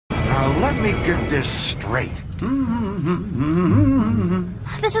let me get this straight.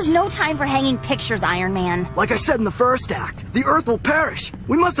 This is no time for hanging pictures, Iron Man. Like I said in the first act, the Earth will perish.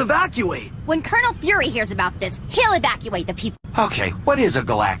 We must evacuate. When Colonel Fury hears about this, he'll evacuate the people. Okay, what is a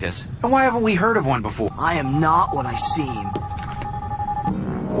Galactus? And why haven't we heard of one before? I am not what I seem.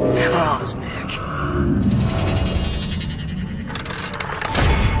 Cosmic.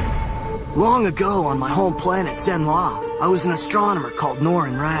 Long ago on my home planet, Zenn-La, I was an astronomer called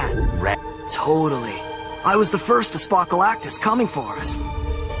Norrin Radd. Rat. Totally. I was the first to spot Galactus coming for us.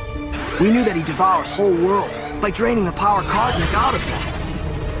 We knew that he devours whole worlds by draining the power cosmic out of them.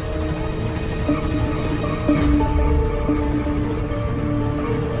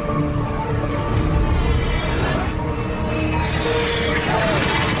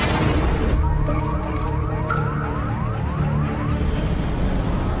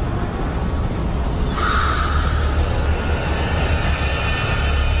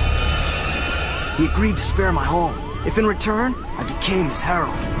 He agreed to spare my home, if in return, I became his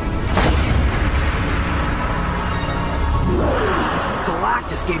herald.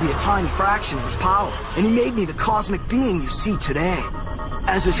 Galactus gave me a tiny fraction of his power, and he made me the cosmic being you see today.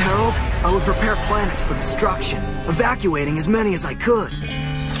 As his herald, I would prepare planets for destruction, evacuating as many as I could.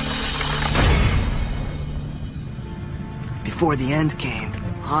 Before the end came,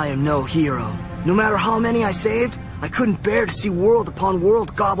 I am no hero. No matter how many I saved, I couldn't bear to see world upon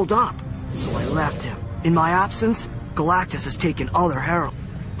world gobbled up. So I left him. In my absence, Galactus has taken other heralds.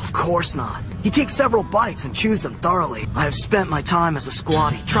 Of course not. He takes several bites and chews them thoroughly. I have spent my time as a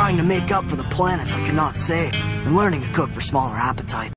squatty, trying to make up for the planets I could not save, and learning to cook for smaller appetites.